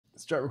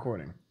Start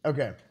recording.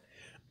 Okay.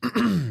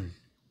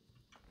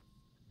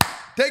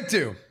 Take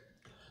two.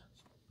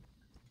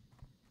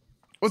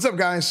 What's up,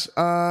 guys?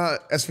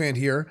 Esfand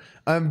here.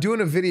 I'm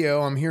doing a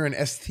video. I'm here in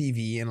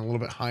STV in a little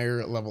bit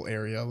higher level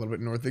area, a little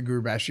bit north of the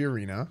Gurubashi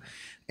Arena.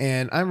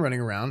 And I'm running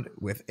around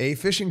with a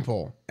fishing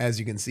pole. As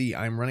you can see,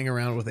 I'm running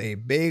around with a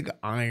big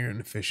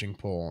iron fishing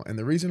pole. And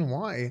the reason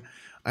why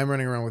I'm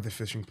running around with a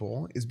fishing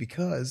pole is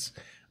because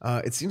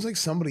it seems like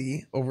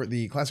somebody over at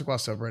the Classic WoW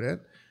Subreddit,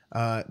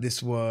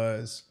 this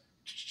was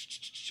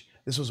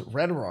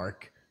Redrark.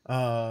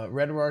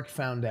 Redrark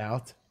found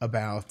out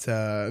about,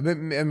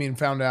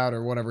 found out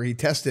or whatever. He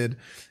tested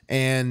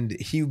and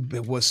he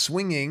was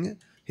swinging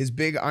his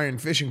big iron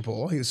fishing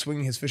pole. He was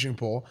swinging his fishing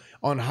pole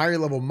on higher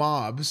level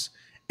mobs.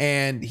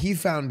 And he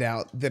found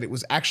out that it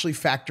was actually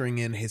factoring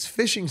in his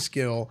fishing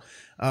skill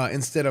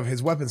instead of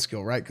his weapon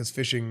skill, right? Because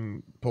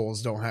fishing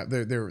poles don't have,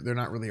 they're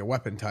not really a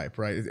weapon type,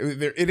 right?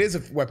 It is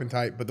a weapon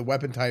type, but the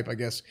weapon type, I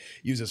guess,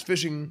 uses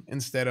fishing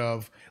instead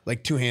of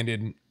like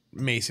two-handed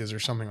maces or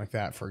something like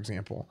that, for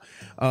example.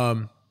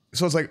 So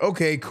it's like,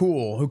 okay,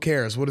 cool. Who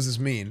cares? What does this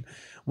mean?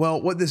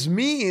 Well, what this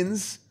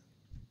means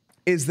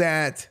is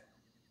that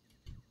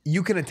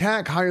you can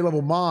attack higher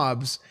level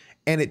mobs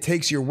and it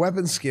takes your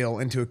weapon skill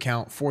into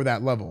account for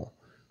that level.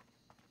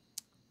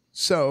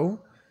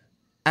 So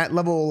at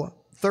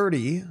level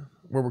 30,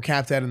 where we're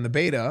capped at in the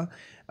beta,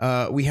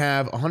 we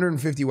have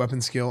 150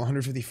 weapon skill,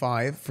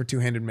 155 for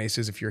two-handed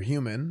maces if you're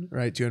human,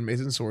 right? Two-handed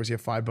maces and swords, you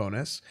have 5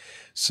 bonus.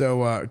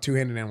 So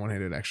two-handed and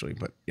one-handed, actually.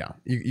 But yeah,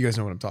 you guys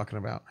know what I'm talking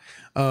about.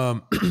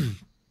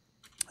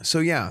 So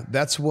yeah,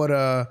 that's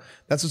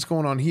what's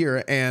going on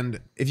here. And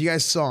if you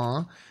guys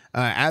saw,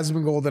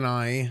 Asmongold and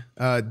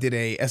I did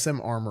a SM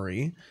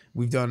Armory.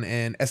 We've done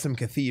an SM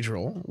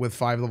Cathedral with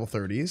 5 level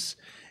 30s.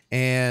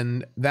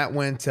 And that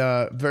went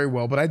very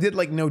well, but I did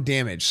like no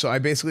damage. So I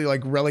basically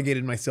like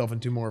relegated myself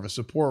into more of a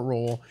support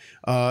role,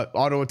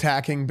 auto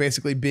attacking,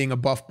 basically being a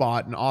buff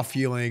bot and off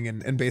healing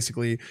and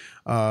basically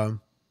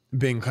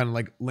being kind of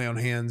like lay on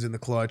hands in the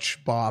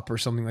clutch bop or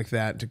something like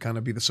that to kind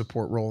of be the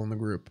support role in the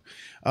group.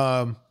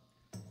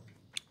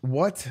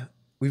 What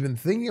we've been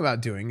thinking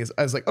about doing is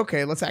I was like,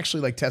 okay, let's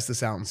actually like test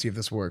this out and see if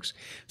this works.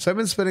 So I've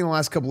been spending the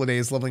last couple of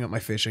days leveling up my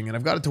fishing and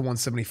I've got it to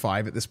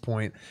 175 at this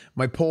point.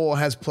 My pole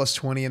has plus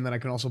 20 and then I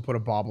can also put a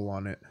bobble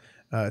on it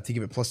to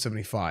give it plus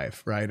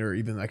 75, right? Or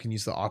even I can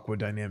use the aqua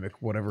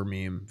dynamic, whatever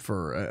meme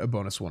for a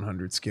bonus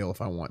 100 skill if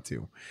I want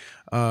to.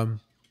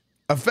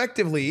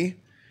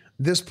 Effectively,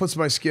 this puts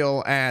my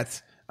skill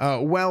at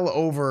well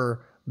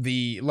over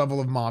the level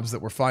of mobs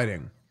that we're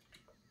fighting.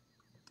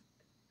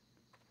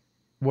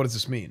 What does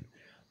this mean?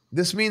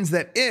 This means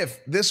that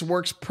if this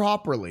works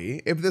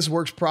properly,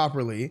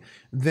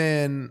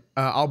 then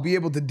I'll be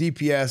able to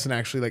DPS and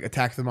actually like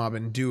attack the mob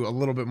and do a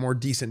little bit more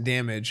decent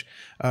damage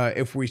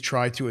if we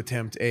try to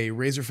attempt a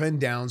Razorfen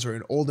Downs or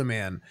an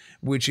Oldaman,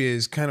 which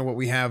is kind of what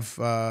we have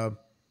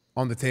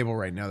on the table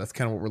right now. That's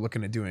kind of what we're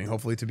looking at doing,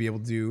 hopefully to be able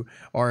to do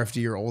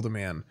RFD or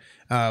Oldaman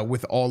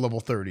with all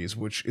level 30s,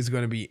 which is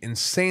going to be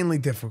insanely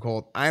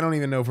difficult. I don't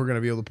even know if we're going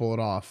to be able to pull it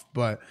off,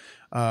 but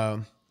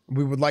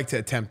we would like to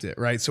attempt it,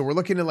 right? So we're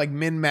looking to like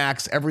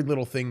min-max every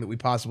little thing that we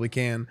possibly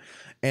can.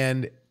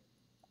 And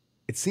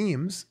it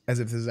seems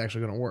as if this is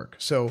actually going to work.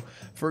 So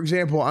for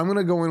example, I'm going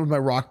to go in with my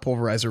rock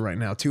pulverizer right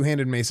now.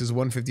 Two-handed maces,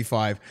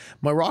 155.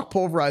 My rock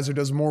pulverizer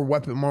does more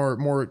weapon,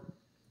 more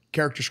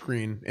character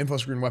screen, info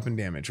screen weapon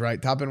damage,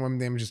 right? Top end weapon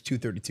damage is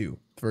 232,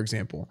 for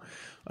example.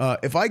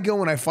 If I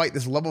go and I fight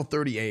this level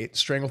 38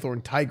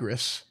 Stranglethorn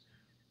Tigress,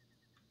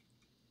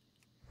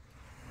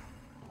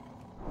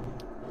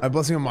 I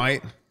Blessing of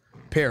Might,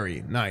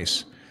 parry,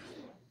 nice.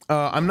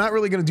 I'm not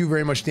really going to do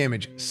very much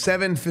damage.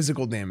 7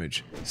 physical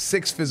damage,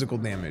 6 physical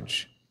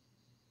damage,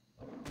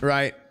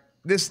 right?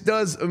 This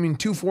does,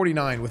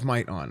 249 with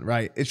might on,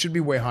 right? It should be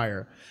way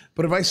higher.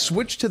 But if I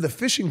switch to the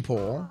fishing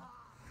pole,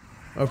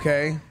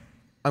 okay,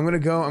 I'm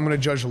going to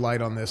judge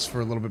light on this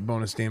for a little bit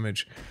bonus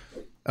damage.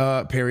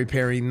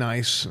 Parry,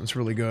 nice. That's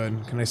really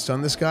good. Can I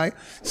stun this guy?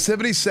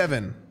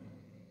 77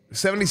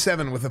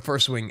 with the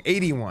first swing,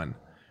 81.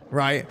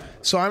 Right?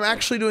 So I'm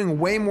actually doing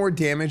way more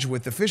damage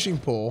with the fishing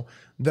pole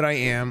than I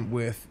am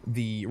with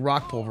the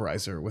rock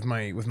pulverizer, with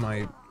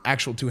my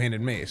actual two-handed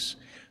mace.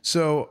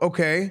 So,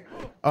 okay,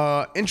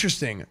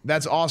 interesting.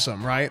 That's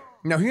awesome, right?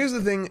 Now here's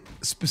the thing,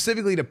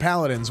 specifically to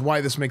Paladins,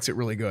 why this makes it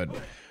really good.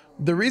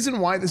 The reason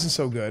why this is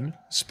so good,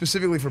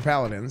 specifically for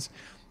Paladins,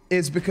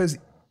 is because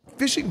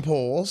fishing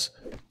poles,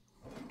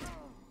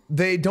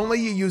 they don't let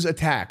you use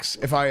attacks,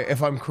 if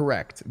I'm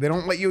correct. They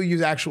don't let you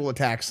use actual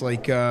attacks,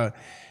 like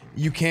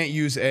you can't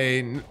use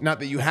not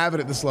that you have it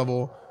at this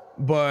level,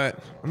 but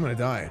I'm gonna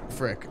die,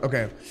 frick.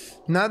 Okay,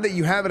 not that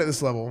you have it at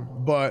this level,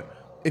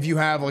 but if you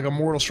have like a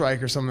mortal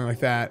strike or something like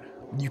that,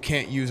 you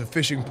can't use a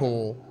fishing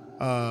pole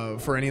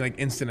for any like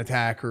instant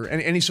attack or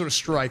any sort of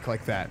strike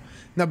like that.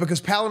 Now, because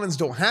Paladins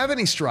don't have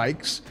any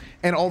strikes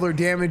and all their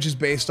damage is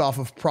based off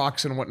of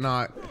procs and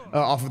whatnot,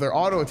 off of their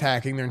auto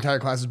attacking, their entire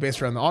class is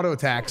based around the auto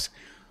attacks,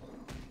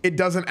 it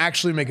doesn't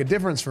actually make a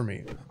difference for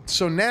me.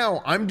 So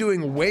now I'm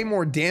doing way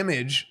more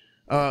damage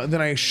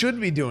than I should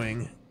be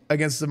doing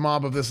against a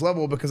mob of this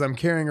level because I'm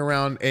carrying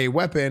around a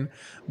weapon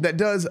that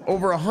does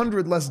over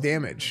 100 less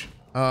damage.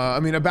 I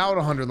mean, about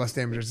 100 less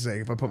damage, I should say,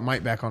 if I put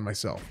might back on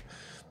myself.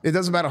 It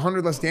does about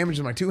 100 less damage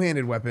than my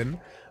two-handed weapon.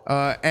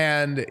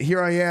 And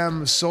here I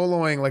am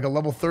soloing like a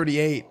level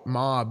 38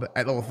 mob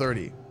at level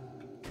 30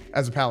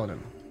 as a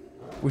paladin,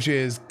 which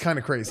is kind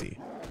of crazy.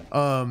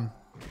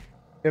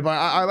 If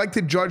I like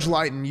to judge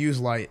light and use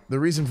light. The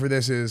reason for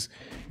this is,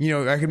 you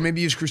know, I could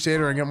maybe use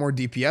Crusader and get more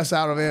DPS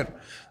out of it.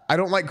 I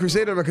don't like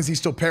Crusader because he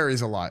still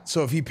parries a lot.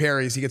 So if he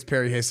parries, he gets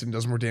parry haste and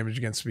does more damage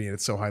against me, and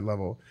it's so high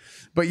level.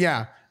 But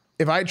yeah,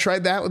 if I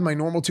tried that with my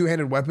normal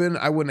two-handed weapon,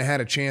 I wouldn't have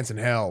had a chance in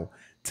hell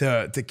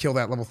to kill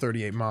that level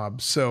 38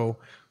 mob. So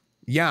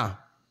yeah,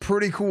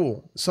 pretty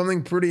cool.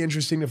 Something pretty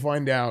interesting to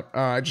find out.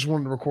 I just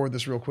wanted to record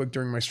this real quick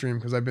during my stream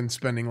because I've been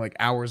spending like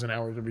hours and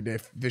hours every day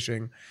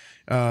fishing.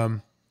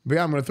 But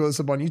yeah, I'm going to throw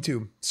this up on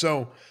YouTube.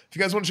 So if you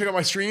guys want to check out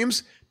my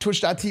streams,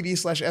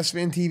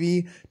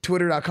 twitch.tv/SfandTV,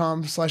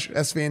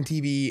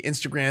 twitter.com/SfandTV,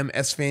 Instagram,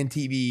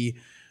 SfandTV,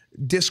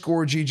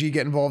 Discord, GG,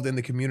 get involved in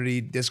the community,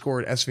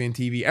 Discord,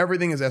 SfandTV,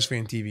 everything is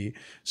SfandTV.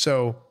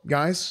 So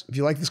guys, if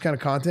you like this kind of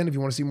content, if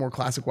you want to see more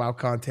classic WoW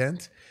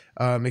content,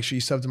 make sure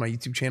you sub to my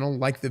YouTube channel,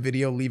 like the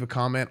video, leave a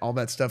comment. All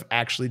that stuff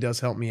actually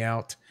does help me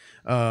out.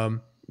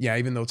 Yeah,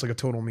 even though it's like a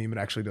total meme, it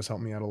actually does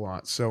help me out a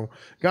lot. So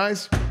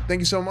guys, thank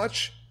you so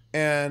much.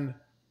 And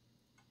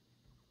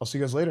I'll see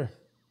you guys later.